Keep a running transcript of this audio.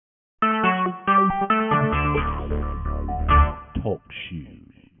Talk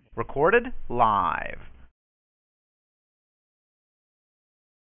Shoes. Recorded live.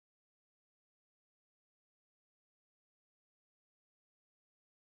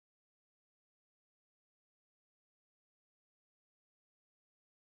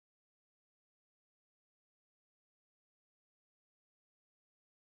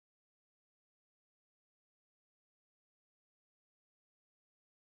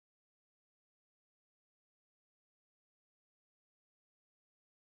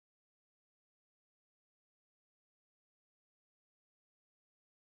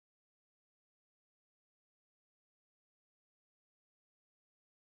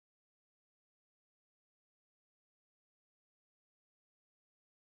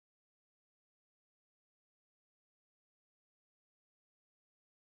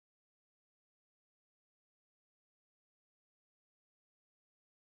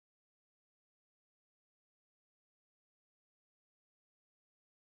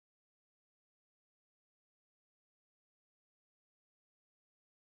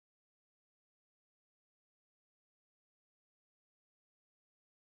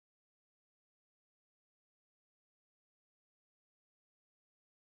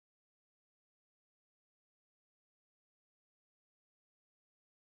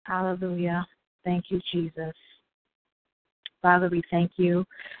 Hallelujah. Thank you, Jesus. Father, we thank you.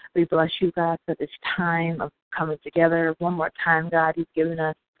 We bless you, God, for this time of coming together. One more time, God, you've given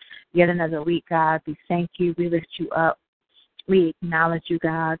us yet another week, God. We thank you. We lift you up. We acknowledge you,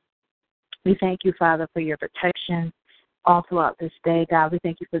 God. We thank you, Father, for your protection all throughout this day, God. We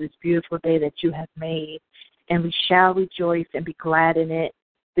thank you for this beautiful day that you have made, and we shall rejoice and be glad in it.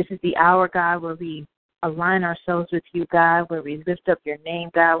 This is the hour, God, where we align ourselves with you, God, where we lift up your name,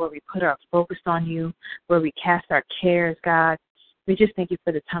 God, where we put our focus on you, where we cast our cares, God. We just thank you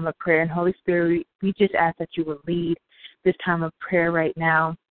for the time of prayer. And Holy Spirit, we just ask that you would lead this time of prayer right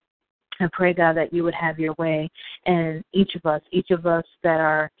now. And pray, God, that you would have your way. And each of us that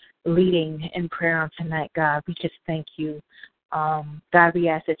are leading in prayer on tonight, God, we just thank you. God, we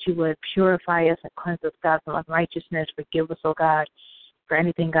ask that you would purify us and cleanse us, God, from unrighteousness. Forgive us, oh God, for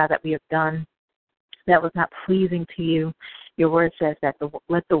anything, God, that we have done that was not pleasing to you. Your word says that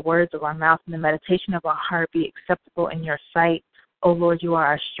let the words of our mouth and the meditation of our heart be acceptable in your sight. Oh, Lord, you are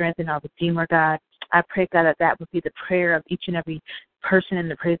our strength and our Redeemer, God. I pray, God, that that would be the prayer of each and every person in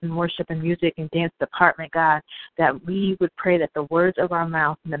the praise and worship and music and dance department, God, that we would pray that the words of our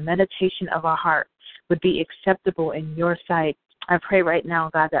mouth and the meditation of our heart would be acceptable in your sight. I pray right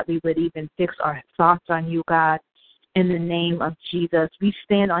now, God, that we would even fix our thoughts on you, God. In the name of Jesus, we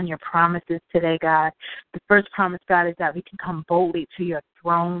stand on your promises today, God. The first promise, God, is that we can come boldly to your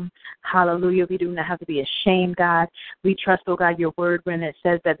throne. Hallelujah. We do not have to be ashamed, God. We trust, oh God, your word when it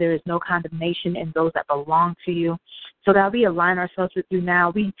says that there is no condemnation in those that belong to you. So, God, we align ourselves with you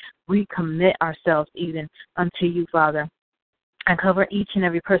now. We recommit ourselves even unto you, Father. I cover each and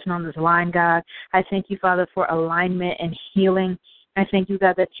every person on this line, God. I thank you, Father, for alignment and healing. I thank you,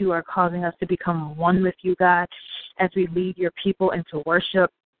 God, that you are causing us to become one with you, God, as we lead your people into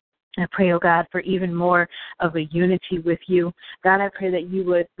worship. I pray, oh God, for even more of a unity with you. God, I pray that you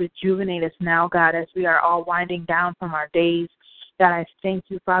would rejuvenate us now, God, as we are all winding down from our days. God, I thank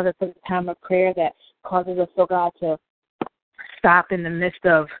you, Father, for the time of prayer that causes us, oh God, to stop in the midst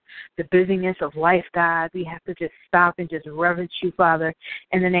of the busyness of life, God. We have to just stop and just reverence you, Father,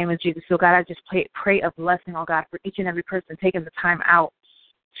 in the name of Jesus. So, God, I just pray a blessing, oh God, for each and every person taking the time out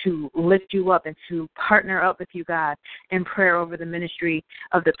to lift you up and to partner up with you, God, in prayer over the ministry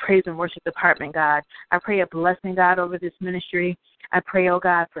of the Praise and Worship Department, God. I pray a blessing, God, over this ministry. I pray, oh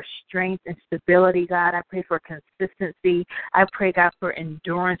God, for strength and stability, God. I pray for consistency. I pray, God, for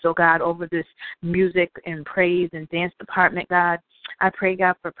endurance, oh God, over this music and praise and dance department, God. I pray,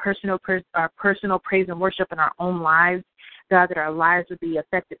 God, for our personal praise and worship in our own lives, God, that our lives would be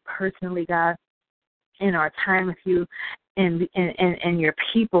affected personally, God, in our time with you. And your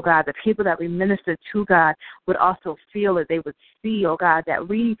people, God, the people that we minister to, God, would also feel that they would see, oh God, that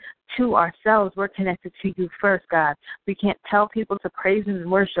we, to ourselves, we're connected to you first, God. We can't tell people to praise and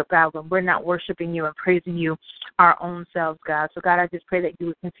worship, God, when we're not worshiping you and praising you our own selves, God. So, God, I just pray that you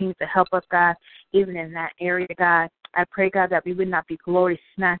would continue to help us, God, even in that area, God. I pray, God, that we would not be glory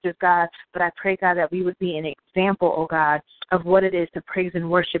snatchers, God, but I pray, God, that we would be an example, oh God, of what it is to praise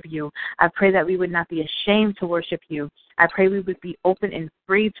and worship you. I pray that we would not be ashamed to worship you. I pray we would be open and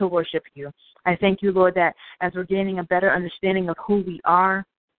free to worship you. I thank you, Lord, that as we're gaining a better understanding of who we are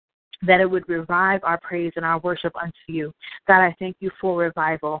that it would revive our praise and our worship unto you. God, I thank you for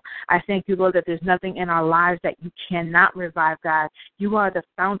revival. I thank you, Lord, that there's nothing in our lives that you cannot revive, God. You are the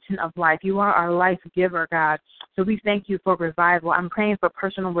fountain of life. You are our life giver, God. So we thank you for revival. I'm praying for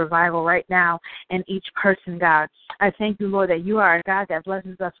personal revival right now in each person, God. I thank you, Lord, that you are a God that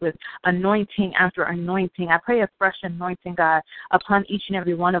blesses us with anointing after anointing. I pray a fresh anointing, God, upon each and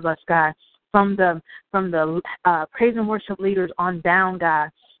every one of us, God, from the praise and worship leaders on down, God.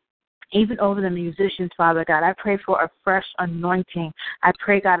 Even over the musicians, Father God, I pray for a fresh anointing. I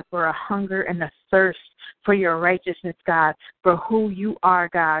pray, God, for a hunger and a thirst for your righteousness, God, for who you are,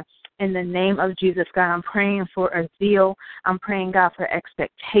 God. In the name of Jesus, God, I'm praying for a zeal. I'm praying, God, for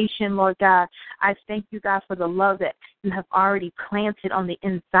expectation, Lord God. I thank you, God, for the love that you have already planted on the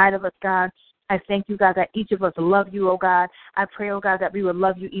inside of us, God. I thank you, God, that each of us love you, oh God. I pray, oh God, that we would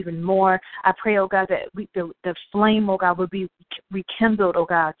love you even more. I pray, oh God, that the flame, oh God, would be rekindled, oh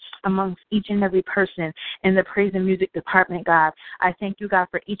God, amongst each and every person in the praise and music department, God. I thank you, God,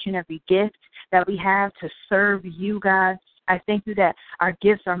 for each and every gift that we have to serve you, God. I thank you that our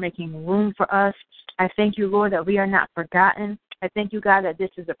gifts are making room for us. I thank you, Lord, that we are not forgotten. I thank you, God, that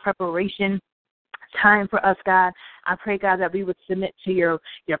this is a preparation time for us, God. I pray, God, that we would submit to your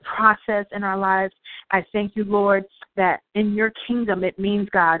process in our lives. I thank you, Lord, that in your kingdom it means,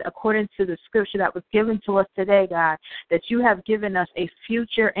 God, according to the scripture that was given to us today, God, that you have given us a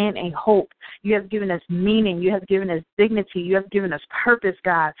future and a hope. You have given us meaning. You have given us dignity. You have given us purpose,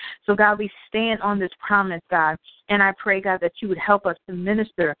 God. So, God, we stand on this promise, God. And I pray, God, that you would help us to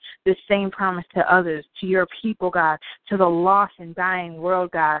minister this same promise to others, to your people, God, to the lost and dying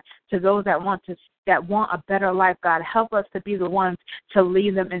world, God, to those that want a better life, God. Help us to be the ones to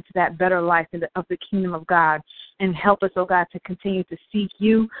lead them into that better life of the kingdom of God. And help us, oh God, to continue to seek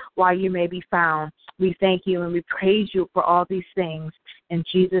you while you may be found. We thank you and we praise you for all these things. In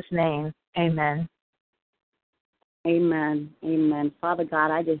Jesus' name, amen. Amen. Amen. Father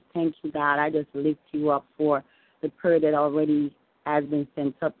God, I just thank you, God. I just lift you up for the prayer that already has been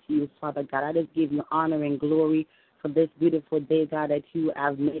sent up to you, Father God. I just give you honor and glory for this beautiful day, God, that you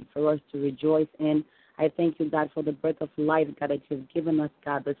have made for us to rejoice in. I thank you, God, for the breath of life, God, that you've given us,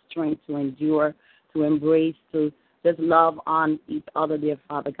 God, the strength to endure, to embrace, to just love on each other, dear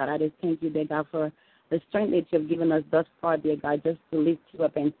Father God. I just thank you, dear God, for the strength that you've given us thus far, dear God, just to lift you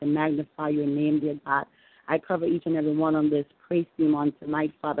up and to magnify your name, dear God. I cover each and every one on this praise team on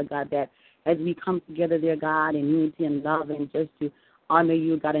tonight, Father God, that as we come together, dear God, in unity and love and just to honor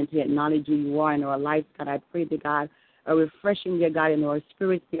you, God, and to acknowledge who you are in our lives, God, I pray, dear God, a refreshing, dear God, in our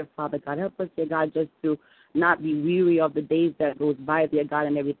spirits, dear Father God. Help us, dear God, just to not be weary of the days that goes by, dear God,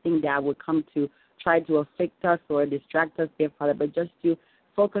 and everything that would come to try to afflict us or distract us, dear Father, but just to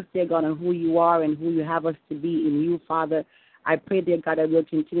focus, dear God, on who you are and who you have us to be in you, Father. I pray, dear God, that we'll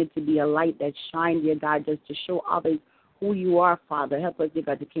continue to be a light that shines, dear God, just to show others who you are, Father. Help us, dear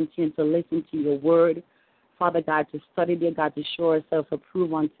God, to continue to listen to your word, Father God, to study, dear God, to show ourselves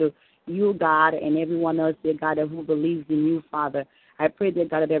approved unto you, God, and everyone else, dear God, who believes in you, Father. I pray, dear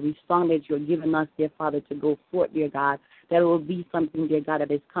God, that every song that you're giving us, dear Father, to go forth, dear God, that it will be something, dear God,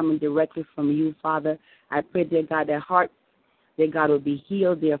 that is coming directly from you, Father. I pray, dear God, that hearts, dear God, will be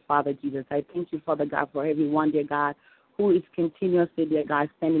healed, dear Father Jesus. I thank you, Father God, for everyone, dear God, who is continuously, dear God,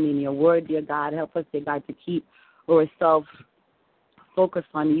 standing in your word, dear God. Help us, dear God, to keep ourselves focused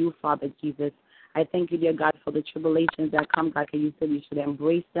on you, Father Jesus. I thank you, dear God, for the tribulations that come, God, and you said we should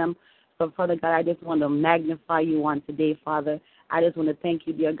embrace them. So, Father God, I just want to magnify you on today, Father. I just want to thank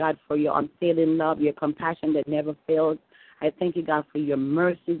you, dear God, for your unfailing love, your compassion that never fails. I thank you, God, for your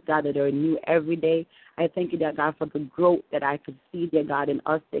mercies, God, that are new every day. I thank you, dear God, for the growth that I could see, dear God, in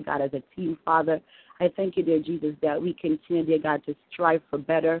us, dear God, as a team, Father. I thank you, dear Jesus, that we continue, dear God, to strive for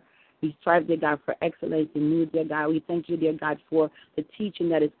better. We strive, dear God, for excellence in you, dear God. We thank you, dear God, for the teaching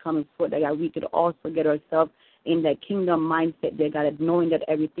that is coming forth, dear God. We could also get ourselves in that kingdom mindset, dear God, knowing that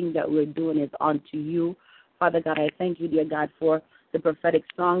everything that we're doing is unto you. Father God, I thank you, dear God, for the prophetic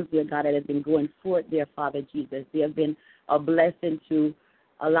songs, dear God, that have been going forth, dear Father Jesus. They have been a blessing to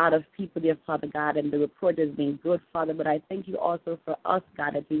a lot of people, dear Father God, and the report has been good, Father. But I thank you also for us,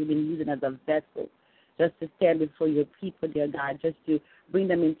 God, that you've been using as a vessel just to stand before your people, dear God, just to bring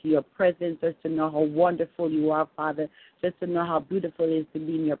them into your presence, just to know how wonderful you are, Father, just to know how beautiful it is to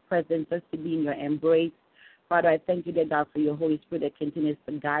be in your presence, just to be in your embrace. Father, I thank you, dear God, for your Holy Spirit that continues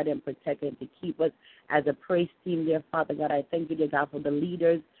to guide and protect and to keep us as a praise team, dear Father God. I thank you, dear God, for the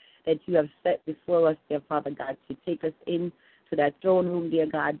leaders that you have set before us, dear Father God, to take us into that throne room, dear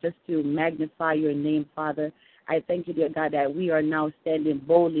God, just to magnify your name, Father. I thank you, dear God, that we are now standing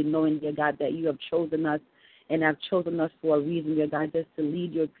boldly knowing, dear God, that you have chosen us and have chosen us for a reason, dear God, just to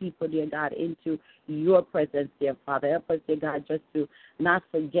lead your people, dear God, into your presence, dear Father. Help us, dear God, just to not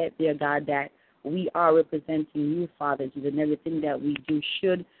forget, dear God, that we are representing you, Father Jesus, and everything that we do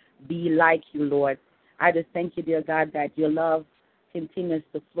should be like you, Lord. I just thank you, dear God, that your love continues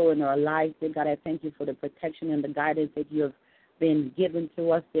to flow in our lives, dear God. I thank you for the protection and the guidance that you have been given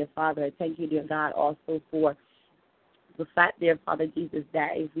to us, dear Father. I thank you, dear God, also for the fact, dear Father Jesus,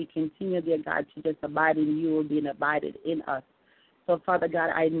 that if we continue, dear God, to just abide in you, will be abided in us. So, Father God,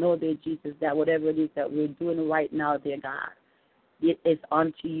 I know, dear Jesus, that whatever it is that we're doing right now, dear God, it is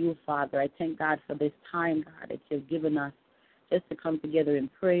unto you, Father. I thank God for this time, God, that you've given us just to come together in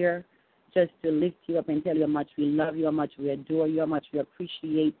prayer, just to lift you up and tell you how much we love you, how much we adore you, how much we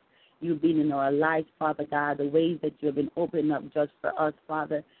appreciate you being in our lives, Father God. The ways that you have been opening up just for us,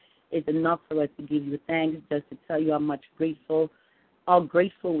 Father, is enough for us to give you thanks, just to tell you how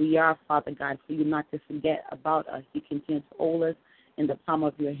grateful we are, Father God, for you not to forget about us. You continue to hold us in the palm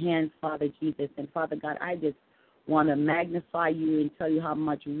of your hands, Father Jesus. And, Father God, I just want to magnify you and tell you how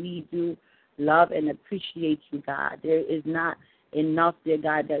much we do love and appreciate you, God. There is not enough, dear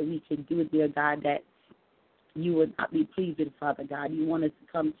God, that we can do, dear God, that you would not be pleased with, Father God. You want us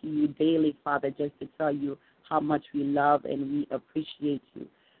to come to you daily, Father, just to tell you how much we love and we appreciate you.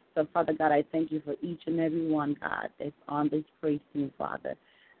 So, Father God, I thank you for each and every one, God, that's on this praise team, Father.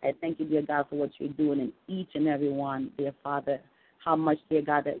 I thank you, dear God, for what you're doing in each and every one, dear Father. How much, dear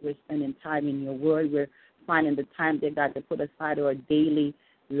God, that we're spending time in your word. We're finding the time, dear God, to put aside our daily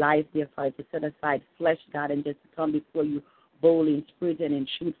life, dear Father, to set aside flesh, God, and just to come before you boldly in spirit and in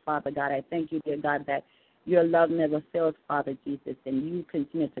truth, Father God. I thank you, dear God, that your love never fails, Father Jesus, and you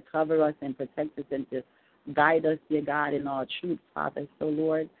continue to cover us and protect us and to guide us, dear God, in all truth, Father. So,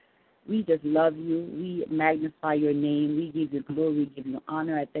 Lord, we just love you. We magnify your name. We give you glory. We give you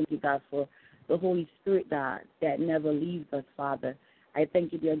honor. I thank you, God, for the Holy Spirit, God, that never leaves us, Father. I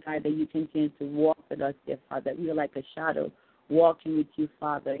thank you, dear God, that you continue to walk with us, dear Father. We are like a shadow walking with you,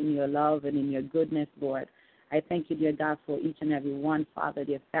 Father, in your love and in your goodness, Lord. I thank you, dear God, for each and every one, Father,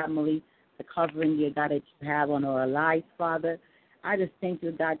 their family, the covering, dear God, that you have on our lives, Father. I just thank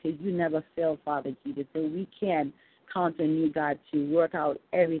you, God, because you never fail, Father Jesus. So we can count on you, God, to work out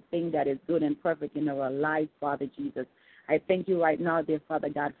everything that is good and perfect in our lives, Father Jesus. I thank you right now, dear Father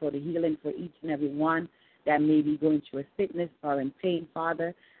God, for the healing for each and every one that may be going through a sickness or in pain,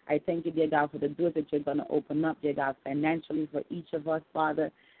 Father. I thank you, dear God, for the doors that you're going to open up, dear God, financially for each of us,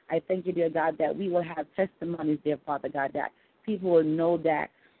 Father. I thank you, dear God, that we will have testimonies, dear Father God, that people will know that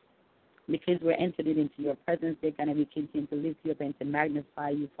because we're entered into your presence, dear God, and we continue to lift you up and to magnify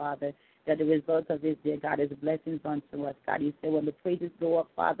you, Father, that the result of this, dear God, is blessings unto us, God. You said when the praises go up,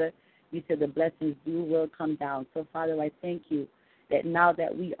 Father, you said the blessings will come down. So, Father, I thank you that now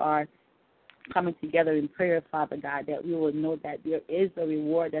that we are coming together in prayer, Father God, that we will know that there is a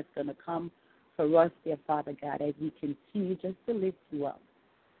reward that's going to come for us, dear Father God, as we continue just to lift you up,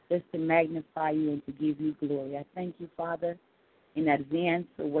 just to magnify you and to give you glory. I thank you, Father, in advance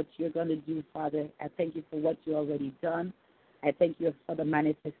for what you're going to do, Father. I thank you for what you've already done. I thank you for the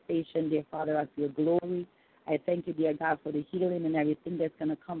manifestation, dear Father, of your glory. I thank you, dear God, for the healing and everything that's going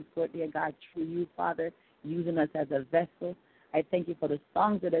to come forth, dear God, through you, Father, using us as a vessel. I thank you for the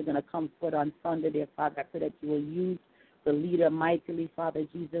songs that are going to come forth on Sunday, dear Father. I pray that you will use the leader mightily, Father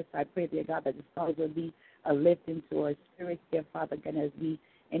Jesus. I pray, dear God, that the songs will be a lift into our spirits, dear Father, God, as we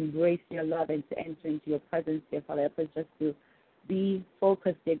embrace your love and to enter into your presence, dear Father. Help us just to be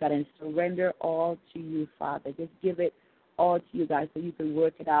focused, dear God, and surrender all to you, Father. Just give it all to you, God, so you can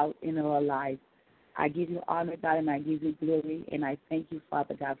work it out in our lives. I give you honor, God, and I give you glory, and I thank you,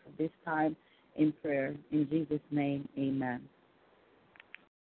 Father God, for this time in prayer. In Jesus' name, amen.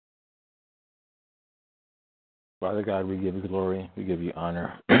 Father God, we give you glory. We give you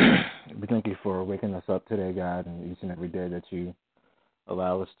honor. We thank you for waking us up today, God, and each and every day that you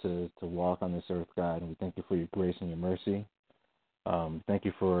allow us to walk on this earth, God. And we thank you for your grace and your mercy. Thank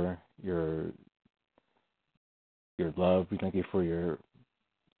you for your love. We thank you for your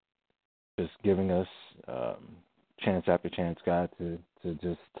just giving us chance after chance, God, to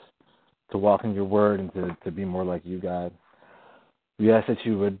walk in your word and to be more like you, God. We ask that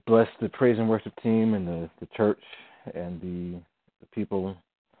you would bless the praise and worship team and the church and the people,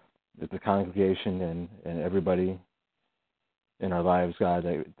 the congregation, and everybody in our lives, God.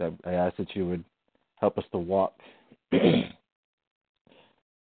 That I ask that you would help us to walk, and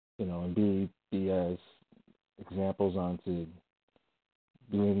be as examples onto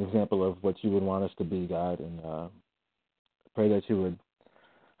being an example of what you would want us to be, God. And I pray that you would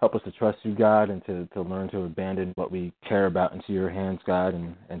help us to trust you, God, and to learn to abandon what we care about into your hands, God,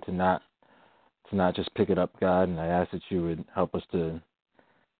 and to not not just pick it up, God. And I ask that you would help us to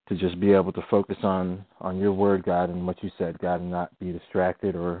just be able to focus on your word, God, and what you said, God, and not be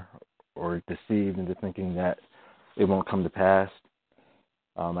distracted or deceived into thinking that it won't come to pass.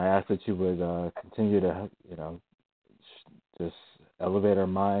 I ask that you would continue to, just elevate our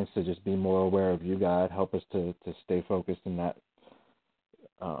minds to just be more aware of you, God. Help us to stay focused and not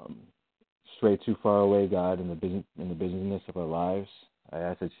stray too far away, God, in the busyness of our lives. I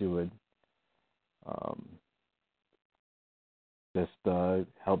ask that you would just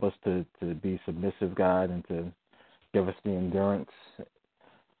help us to be submissive, God, and to give us the endurance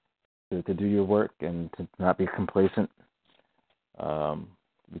to do your work and to not be complacent.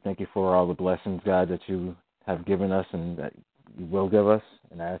 We thank you for all the blessings, God, that you have given us and that you will give us.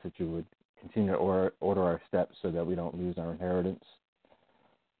 And I ask that you would continue to order our steps so that we don't lose our inheritance.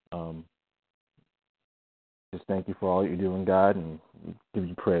 Just thank you for all you're doing, God, and we give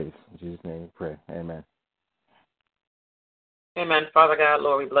you praise. In Jesus' name we pray. Amen. Amen. Father God,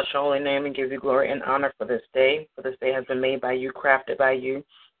 Lord, we bless your holy name and give you glory and honor for this day. For this day has been made by you, crafted by you,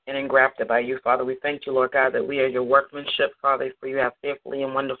 and engrafted by you. Father, we thank you, Lord God, that we are your workmanship, Father, for you have fearfully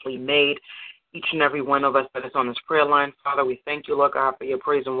and wonderfully made each and every one of us that is on this prayer line. Father, we thank you, Lord God, for your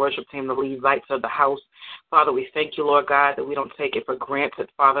praise and worship team, the Levites of the house. Father, we thank you, Lord God, that we don't take it for granted,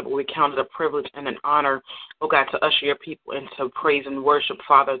 Father, but we count it a privilege and an honor, oh God, to usher your people into praise and worship,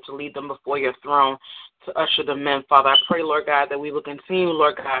 Father, to lead them before your throne, to usher them in. Father, I pray, Lord God, that we will continue,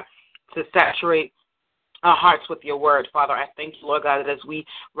 Lord God, to saturate our hearts with your word. Father, I thank you, Lord God, that as we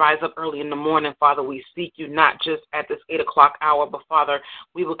rise up early in the morning, Father, we seek you not just at this 8 o'clock hour, but, Father,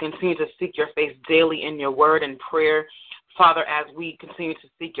 we will continue to seek your face daily in your word and prayer. Father, as we continue to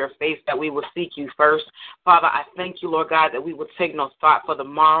seek your face, that we will seek you first. Father, I thank you, Lord God, that we will take no thought for the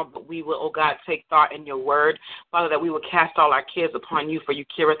morrow, but we will, oh God, take thought in your word. Father, that we will cast all our cares upon you, for you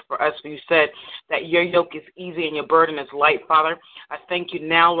careth for us. For you said that your yoke is easy and your burden is light, Father. I thank you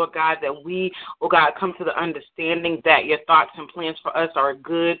now, Lord God, that we, oh God, come to the understanding that your thoughts and plans for us are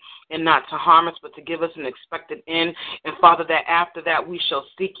good and not to harm us, but to give us an expected end. And, Father, that after that we shall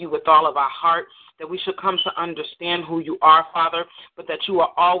seek you with all of our heart, that we should come to understand who you are, Father, but that you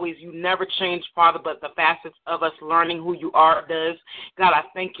are always, you never change, Father, but the facets of us learning who you are does. God, I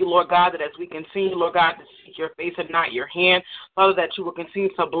thank you, Lord God, that as we continue, Lord God, to seek your face and not your hand, Father, that you will continue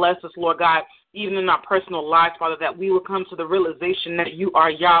to bless us, Lord God, even in our personal lives, Father, that we will come to the realization that you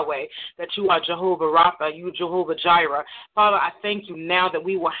are Yahweh, that you are Jehovah Rapha, you Jehovah Jireh. Father, I thank you now that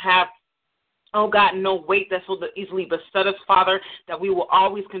we will have, oh God, no weight that so easily beset us, Father, that we will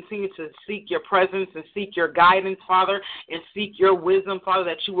always continue to seek your presence and seek your guidance, Father, and seek your wisdom, Father,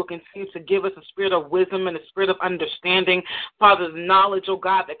 that you will continue to give us a spirit of wisdom and a spirit of understanding, Father, the knowledge, oh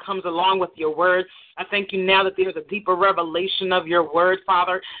God, that comes along with your word. I thank you now that there's a deeper revelation of your word,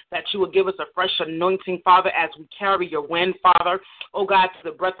 Father, that you will give us a fresh anointing, Father, as we carry your wind, Father, oh God, to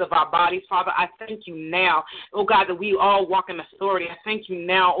the breadth of our bodies, Father. I thank you now, oh God, that we all walk in authority. I thank you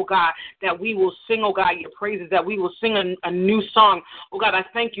now, oh God, that we will sing, oh God, your praises, that we will sing a new song. Oh God, I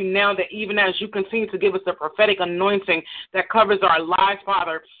thank you now that even as you continue to give us a prophetic anointing that covers our lives,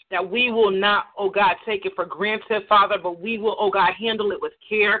 Father, that we will not, oh God, take it for granted, Father, but we will, oh God, handle it with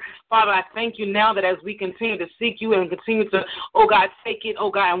care. Father, I thank you now that as we continue to seek you and continue to, oh God, take it,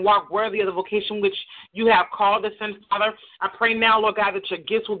 oh God, and walk worthy of the vocation which you have called us in, Father. I pray now, Lord God, that your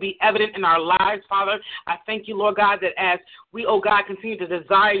gifts will be evident in our lives, Father. I thank you, Lord God, that as we, oh God, continue to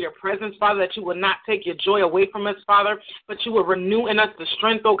desire your presence, Father, that you will not take your joy away from us, Father, but you will renew in us the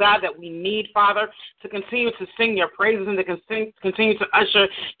strength, oh God, that we need, Father, to continue to sing your praises and to continue to usher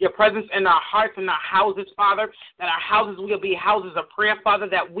your presence in our hearts and our houses, Father, that our houses will be houses of prayer, Father,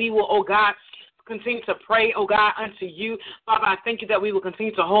 that we will, oh God, continue to pray, oh God, unto you. Father, I thank you that we will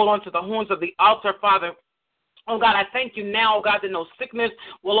continue to hold on to the horns of the altar, Father. Oh, God, I thank you now, oh, God, that no sickness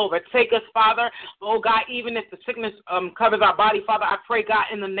will overtake us, Father. Oh, God, even if the sickness covers our body, Father, I pray, God,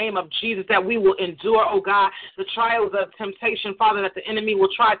 in the name of Jesus, that we will endure, oh, God, the trials of temptation, Father, that the enemy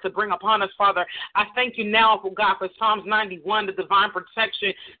will try to bring upon us, Father. I thank you now, oh, God, for Psalms 91, the divine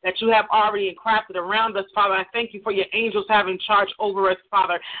protection that you have already crafted around us, Father. I thank you for your angels having charge over us,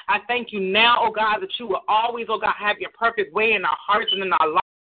 Father. I thank you now, oh, God, that you will always, oh, God, have your perfect way in our hearts and in our lives.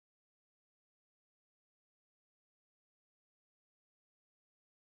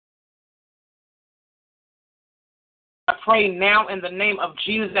 pray now in the name of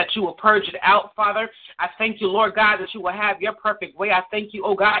Jesus that you will purge it out, Father. I thank you, Lord God, that you will have your perfect way. I thank you,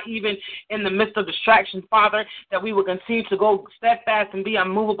 oh God, even in the midst of distraction, Father, that we will continue to go steadfast and be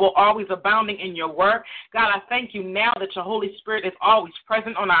unmovable, always abounding in your word. God, I thank you now that your Holy Spirit is always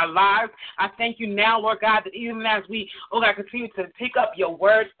present on our lives. I thank you now, Lord God, that even as we, oh God, continue to pick up your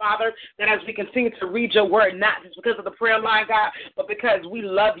word, Father, that as we continue to read your word, not just because of the prayer line, God, but because we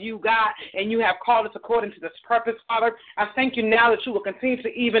love you, God, and you have called us according to this purpose, Father. I thank you now that you will continue to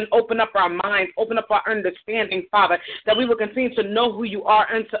even open up our minds, open up our understanding, Father, that we will continue to know who you are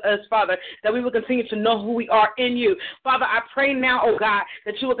unto us, Father, that we will continue to know who we are in you. Father, I pray now, oh God,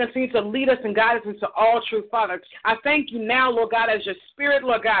 that you will continue to lead us and guide us into all truth, Father. I thank you now, Lord God, as your spirit,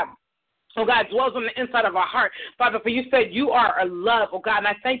 Lord God, oh, God, dwells on the inside of our heart. Father, for you said you are a love, oh, God, and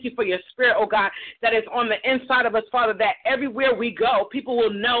I thank you for your spirit, oh, God, that is on the inside of us, Father, that everywhere we go, people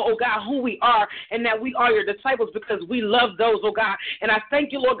will know, oh, God, who we are and that we are your disciples because we love those, oh, God. And I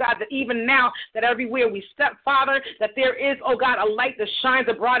thank you, Lord God, that even now that everywhere we step, Father, that there is, oh, God, a light that shines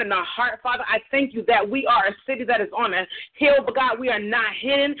abroad in our heart, Father. I thank you that we are a city that is on a hill, but, God, we are not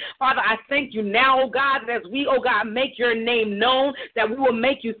hidden. Father, I thank you now, oh, God, that as we, oh, God, make your name known, that we will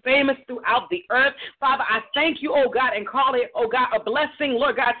make you famous throughout the earth. Father, I thank you, oh God, and call it, oh God, a blessing,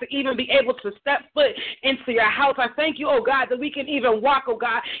 Lord God, to even be able to step foot into your house. I thank you, oh God, that we can even walk, oh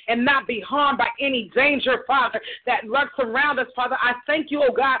God, and not be harmed by any danger, Father, that lurks around us, Father. I thank you,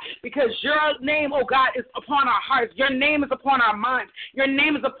 oh God, because your name, oh God, is upon our hearts. Your name is upon our minds. Your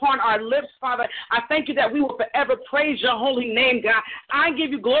name is upon our lips, Father. I thank you that we will forever praise your holy name, God. I give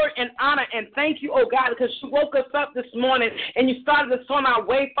you glory and honor and thank you, oh God, because you woke us up this morning and you started us on our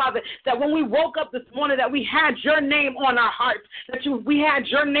way, Father, that when we woke up this morning that we had your name on our hearts, that we had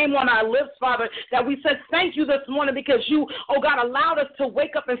your name on our lips, Father, that we said thank you this morning because you, oh God, allowed us to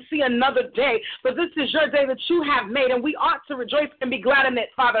wake up and see another day. For this is your day that you have made, and we ought to rejoice and be glad in it,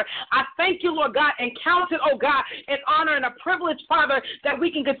 Father. I thank you, Lord God, and count it, oh God, an honor and a privilege, Father, that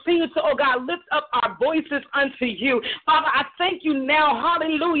we can continue to, oh God, lift up our voices unto you. Father, I thank you now,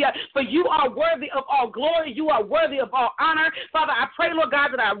 hallelujah, for you are worthy of all glory. You are worthy of all honor. Father, I pray, Lord God,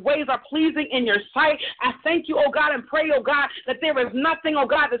 that our ways are pleasing in your sight. I thank you, oh God, and pray, oh God, that there is nothing, oh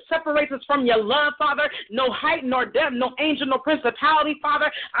God, that separates us from your love, Father. No height nor depth, no angel, no principality,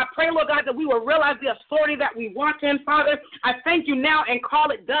 Father. I pray, Lord God, that we will realize the authority that we walk in, Father. I thank you now and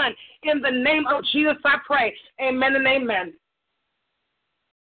call it done. In the name of Jesus, I pray. Amen and amen.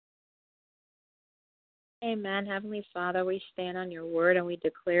 Amen. Heavenly Father, we stand on your word and we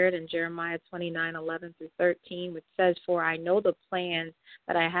declare it in Jeremiah 29:11-13, which says, "For I know the plans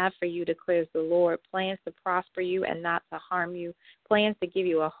that I have for you, declares the Lord, plans to prosper you and not to harm you, plans to give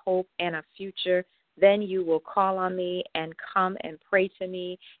you a hope and a future. Then you will call on me and come and pray to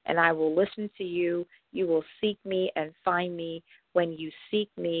me, and I will listen to you. You will seek me and find me when you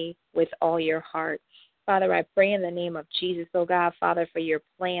seek me with all your heart." Father, I pray in the name of Jesus, oh God, Father, for your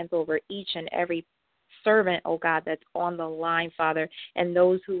plans over each and every servant, oh God, that's on the line, Father, and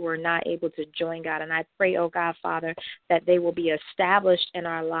those who were not able to join, God. And I pray, oh God, Father, that they will be established in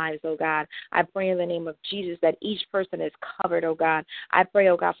our lives, oh God. I pray in the name of Jesus that each person is covered, oh God. I pray,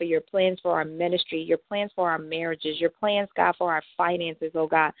 oh God, for your plans for our ministry, your plans for our marriages, your plans, God, for our finances, oh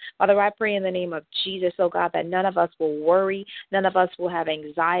God. Father, I pray in the name of Jesus, oh God, that none of us will worry, none of us will have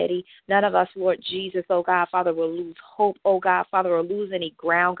anxiety, none of us, Lord Jesus, oh God, Father, will lose hope, oh God, Father, or lose any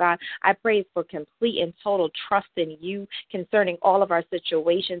ground, God. I pray for complete and total trust in you concerning all of our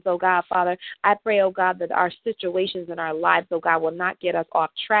situations, oh God, Father. I pray, oh God, that our situations in our lives, oh God, will not get us off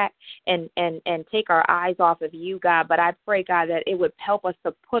track and take our eyes off of you, God. But I pray, God, that it would help us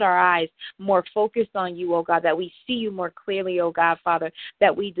to put our eyes more focused on you, oh God, that we see you more clearly, oh God, Father,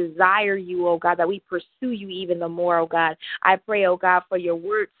 that we desire you, oh God, that we pursue you even the more, oh God. I pray, oh God, for your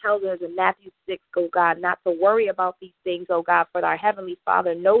word tells us in Matthew 6, oh God, not to worry about these things, oh God, for our Heavenly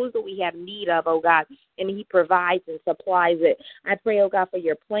Father knows what we have need of, oh God, and he provides and supplies it. I pray, oh God, for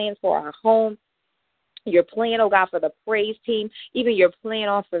your plans for our home, your plan, oh God, for the praise team, even your plan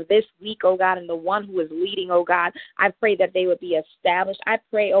on for this week, oh God, and the one who is leading, oh God. I pray that they would be established. I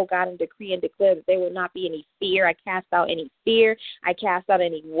pray, oh God, and decree and declare that there will not be any fear. I cast out any fear. I cast out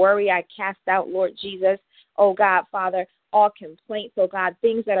any worry. I cast out, Lord Jesus, oh God, Father, all complaints, oh God,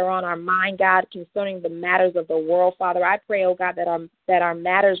 things that are on our mind, God, concerning the matters of the world, Father. I pray, oh God, that that our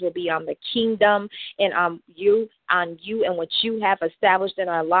matters will be on the kingdom and on you and what you have established in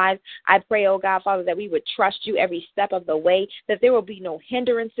our lives. I pray, oh God, Father, that we would trust you every step of the way, that there will be no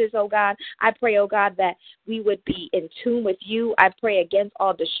hindrances, oh God. I pray, oh God, that we would be in tune with you. I pray against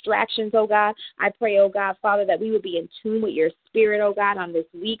all distractions, oh God. I pray, oh God, Father, that we would be in tune with your spirit, oh God, on this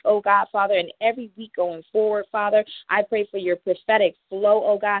week, oh God, Father, and every week going forward, Father. I pray for your prophetic flow,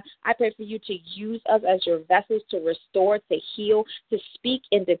 oh God. I pray for you to use us as your vessels to restore, to heal, to speak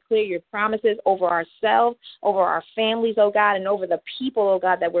and declare your promises over ourselves, over our families, oh God, and over the people, oh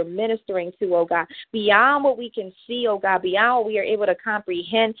God, that we're ministering to, oh God, beyond what we can see, oh God, beyond what we are able to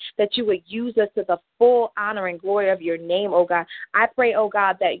comprehend, that you would use us to the full honor and glory of your name, oh God. I pray, oh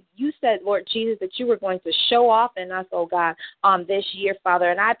God, that you said, Lord Jesus, that you were going to show off in us, oh God, this year, Father.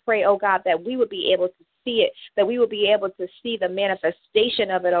 And I pray, oh God, that we would be able to see it, that we will be able to see the manifestation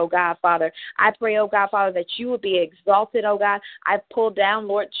of it, oh God, Father. I pray, oh God, Father, that you will be exalted, oh God. I pull down,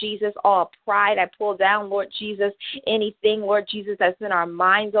 Lord Jesus, all pride. I pull down, Lord Jesus, anything, Lord Jesus, that's in our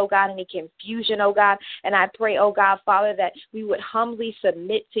minds, oh God, any confusion, oh God. And I pray, oh God, Father, that we would humbly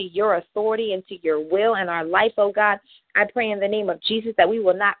submit to your authority and to your will in our life, oh God. I pray in the name of Jesus that we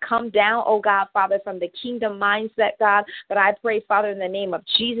will not come down, oh God, Father, from the kingdom mindset, God. But I pray, Father, in the name of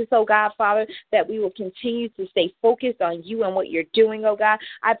Jesus, oh God, Father, that we will continue to stay focused on you and what you're doing, oh God.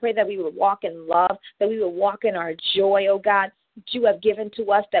 I pray that we will walk in love, that we will walk in our joy, oh God, that you have given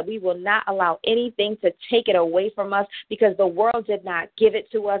to us, that we will not allow anything to take it away from us because the world did not give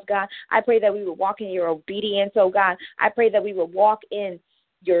it to us, God. I pray that we will walk in your obedience, oh God. I pray that we will walk in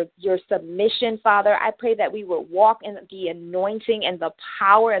your submission, Father. I pray that we will walk in the anointing and the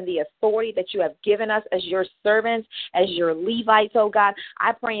power and the authority that you have given us as your servants, as your Levites, oh God.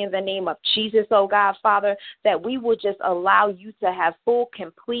 I pray in the name of Jesus, oh God, Father, that we will just allow you to have full,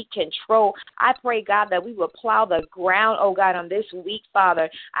 complete control. I pray, God, that we will plow the ground, oh God, on this week, Father.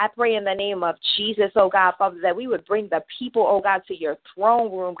 I pray in the name of Jesus, oh God, Father, that we would bring the people, oh God, to your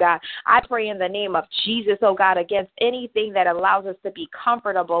throne room, God. I pray in the name of Jesus, oh God, against anything that allows us to be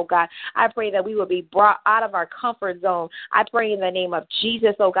comfortable, oh God. I pray that we will be brought out of our comfort zone. I pray in the name of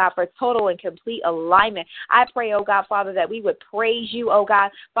Jesus, oh God, for total and complete alignment. I pray, oh God, Father, that we would praise you, oh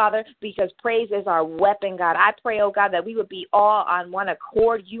God, Father, because praise is our weapon, God. I pray, oh God, that we would be all on one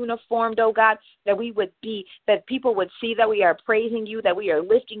accord, uniformed, oh God, that people would see that we are praising you, that we are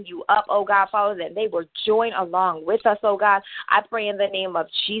lifting you up, oh God, Father, that they will join along with us, oh God. I pray in the name of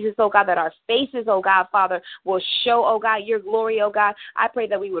Jesus, oh God, that our faces, oh God, Father, will show, oh God, your glory, oh God. I pray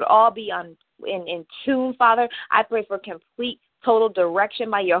that we would all be in tune, Father. I pray for complete, total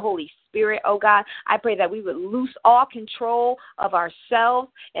direction by your Holy Spirit, oh God. I pray that we would loose all control of ourselves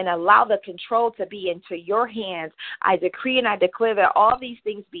and allow the control to be into your hands. I decree and I declare that all these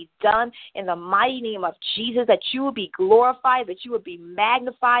things be done in the mighty name of Jesus, that you will be glorified, that you will be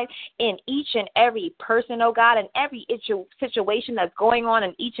magnified in each and every person, oh God, and every situation that's going on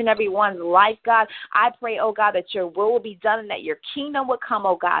in each and every one's life, God. I pray, oh God, that your will be done and that your kingdom will come,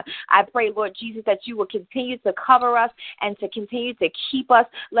 oh God. I pray, Lord Jesus, that you will continue to cover us and to continue to keep us.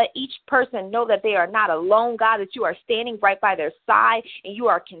 Let each person know that they are not alone, God, that you are standing right by their side and you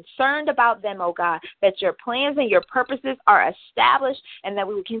are concerned about them, oh God, that your plans and your purposes are established and that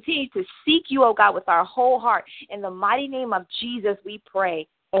we will continue to seek you, oh God, with our whole heart. In the mighty name of Jesus, we pray.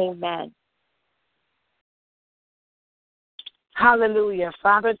 Amen. Hallelujah.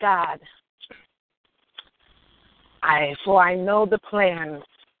 Father God, I know the plans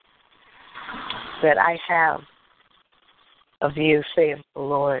that I have of you, saith the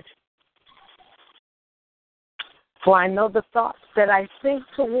Lord. For I know the thoughts that I think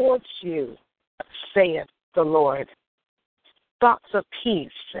towards you, saith the Lord. Thoughts of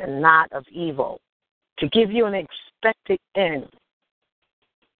peace and not of evil, to give you an expected end.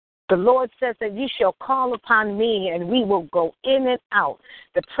 The Lord says that you shall call upon me and we will go in and out.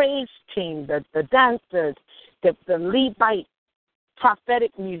 The praise team, the dancers, the Levite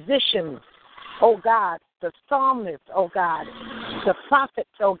prophetic musicians, oh God, the psalmists, oh God, the prophets,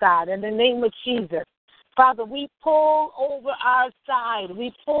 oh God, in the name of Jesus. Father, we pull over our side.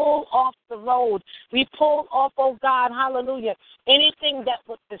 We pull off the road. We pull off, oh God, hallelujah, anything that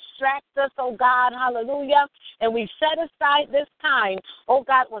would distract us, oh God, hallelujah. And we set aside this time, oh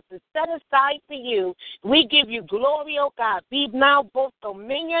God, what is set aside for you. We give you glory, oh God. Be now both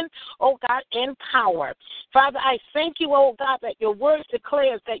dominion, oh God, and power. Father, I thank you, oh God, that your word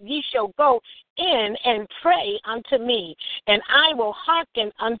declares that ye shall go in and pray unto me, and I will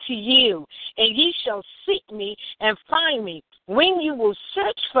hearken unto you, and ye shall seek me and find me when you will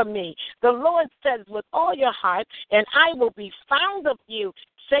search for me. The Lord says with all your heart, and I will be found of you,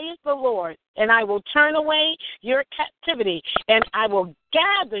 saith the Lord. and I will turn away your captivity, and I will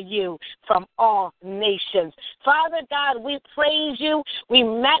gather you from all nations. Father God, we praise you. We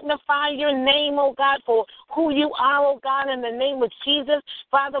magnify your name, oh God, for who you are, oh God, in the name of Jesus.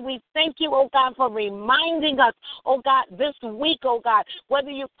 Father, we thank you, oh God, for reminding us, oh God, this week, oh God, whether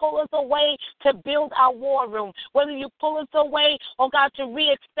you pull us away to build our war room, whether you pull us away, oh God, to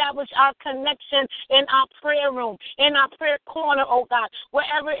reestablish our connection in our prayer room, in our prayer corner, oh God,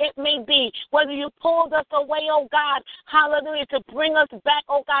 wherever it may be, whether you pulled us away, oh God, hallelujah, to bring us back,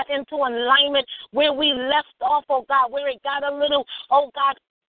 oh God, into alignment where we left off, oh God, where it got a little, oh God,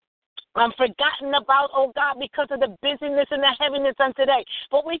 forgotten about, oh God, because of the busyness and the heaviness on today.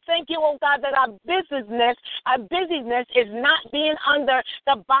 But we thank you, oh God, that our busyness is not being under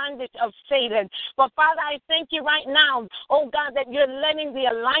the bondage of Satan. But Father, I thank you right now, oh God, that you're letting the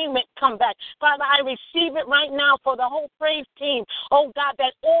alignment come back. Father, I receive it right now for the whole praise team, oh God,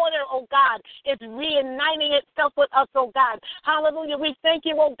 that order, oh God, is reuniting itself with us, oh God. Hallelujah. We thank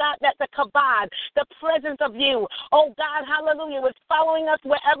you, oh God, that the kabod, the presence of you, oh God, hallelujah, is following us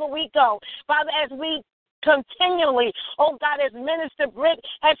wherever we go. Father, as we continually, oh God, as Minister Britt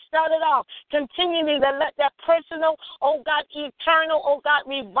has started off, continually to let that personal, oh God, eternal, oh God,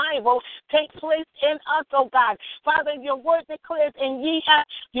 revival take place in us, oh God. Father, your word declares, and ye have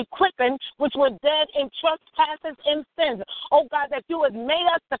you quickened, which were dead in trespasses and sins. Oh God, that you have made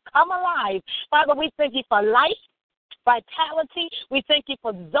us to come alive. Father, we thank you for life, vitality. We thank you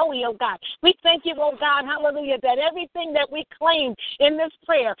for Zoe, oh God. We thank you, oh God, hallelujah, that everything that we claim in this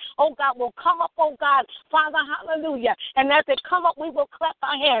prayer, oh God, will come up, oh God, Father, hallelujah. And as it come up, we will clap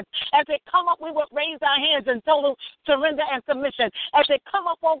our hands. As it come up, we will raise our hands in total surrender and submission. As it come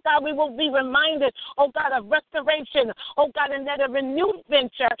up, oh God, we will be reminded, oh God, of restoration, oh God, and that a renewed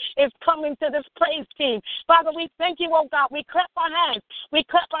venture is coming to this praise team. Father, we thank you, oh God. We clap our hands. We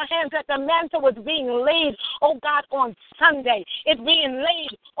clap our hands that the mantle was being laid, oh God, on Sunday. It's being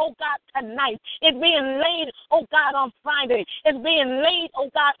laid, oh God, tonight. It's being laid, oh God, on Friday. It's being laid, oh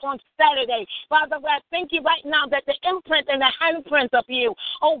God, on Saturday. Father, I thank you right now that the imprint and the handprint of you,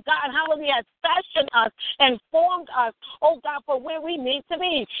 oh God, hallelujah, has fashioned us and formed us, oh God, for where we need to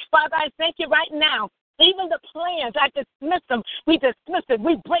be. Father, I thank you right now. Even the plans, I dismiss them. We dismiss it.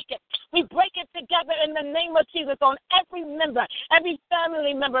 We break it. We break it together in the name of Jesus on every member, every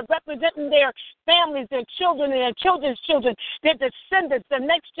family member representing their families, their children, and their children's children, their descendants, the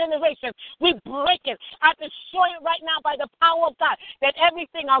next generation. We break it. I destroy it right now by the power of God, that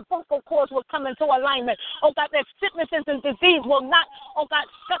everything, our vocal cords will come into alignment. Oh God, that sicknesses and disease will not, oh God,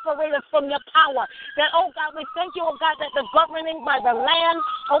 separate us from your power. That, oh God, we thank you, oh God, that the governing by the land,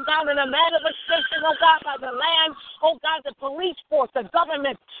 oh God, and the manifestation, oh God, by the land, oh God, the police force, the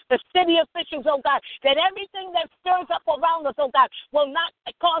government, the city officials, oh God, that everything that stirs up around us, oh God, will not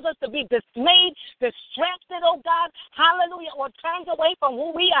cause us to be dismayed, distracted, oh God, hallelujah, or turned away from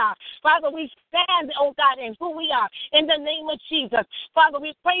who we are. Father, we stand, oh God, in who we are, in the name of Jesus. Father,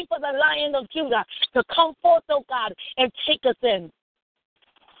 we pray for the Lion of Judah to come forth, oh God, and take us in.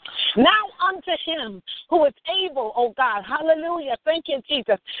 Now unto him who is able, oh God, hallelujah, thank you,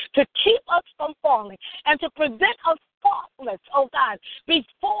 Jesus, to keep us from falling and to present us faultless, oh God,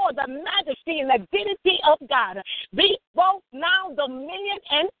 before the majesty and the dignity of God. Be both now dominion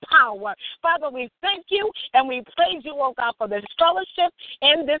and power. Father, we thank you and we praise you, oh God, for this fellowship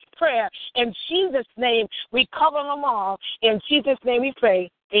and this prayer. In Jesus' name, we cover them all. In Jesus' name we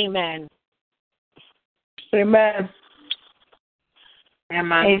pray. Amen. Amen.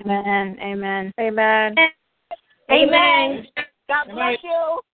 Amen. Amen. Amen. Amen. Amen. God bless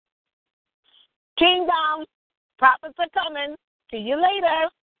you. Kingdom, prophets are coming. See you later.